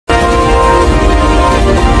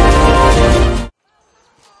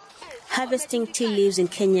Harvesting tea leaves in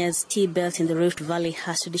Kenya's tea belt in the Rift Valley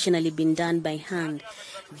has traditionally been done by hand.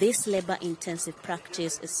 This labor-intensive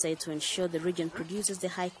practice is said to ensure the region produces the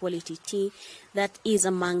high-quality tea that is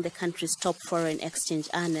among the country's top foreign exchange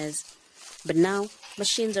earners. But now,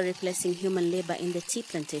 machines are replacing human labor in the tea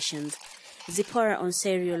plantations. Zipporah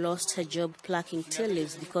Onserio lost her job plucking tea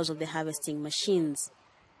leaves because of the harvesting machines.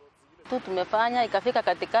 They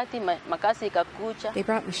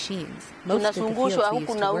brought machines. Most of the fields we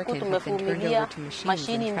used to work in have been turned over to machines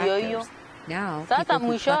and tractors. Now, people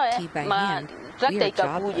who pluck tea by hand, we are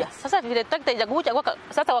jobless.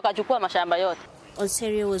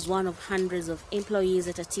 Onserio was one of hundreds of employees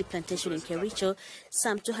at a tea plantation in Kericho,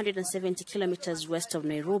 some 270 kilometers west of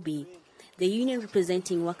Nairobi. The union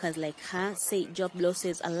representing workers like her say job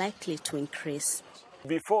losses are likely to increase.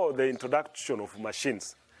 Before the introduction of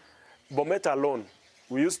machines, Bomet alone,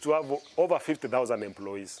 we used to have over 50,000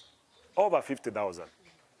 employees. Over 50,000.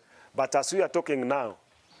 But as we are talking now,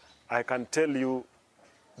 I can tell you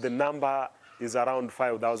the number is around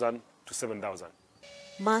 5,000 to 7,000.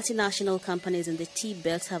 Multinational companies in the tea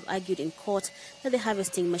belt have argued in court that the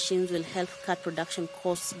harvesting machines will help cut production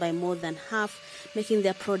costs by more than half, making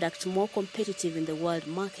their product more competitive in the world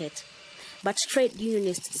market. But trade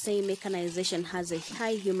unionists say mechanization has a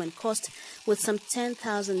high human cost, with some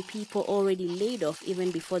 10,000 people already laid off even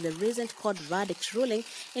before the recent court verdict ruling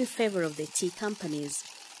in favor of the tea companies.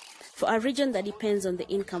 For a region that depends on the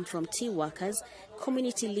income from tea workers,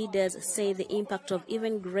 community leaders say the impact of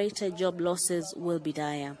even greater job losses will be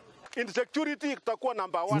dire. Insecurity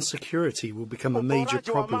will become a major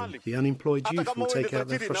problem. The unemployed youth will take out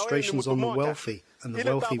their frustrations on the wealthy, and the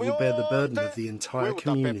wealthy will bear the burden of the entire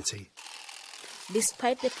community.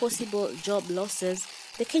 Despite the possible job losses,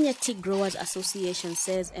 the Kenya Tea Growers Association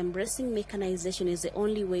says embracing mechanization is the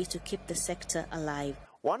only way to keep the sector alive.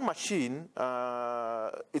 One machine,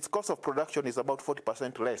 its cost of production is about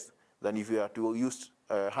 40% less than if you are to use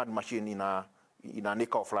a hand machine in an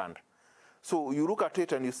acre of land. So you look at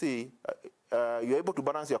it and you see you're able to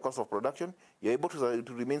balance your cost of production, you're able to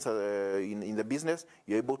remain in the business,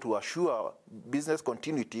 you're able to assure business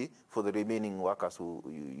continuity for the remaining workers who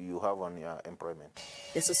you have on your employment.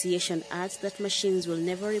 The association adds that machines will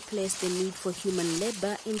never replace the need for human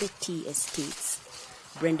labor in the tea estates.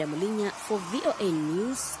 Brenda Mulinya for VOA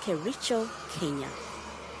News, Kericho, Kenya.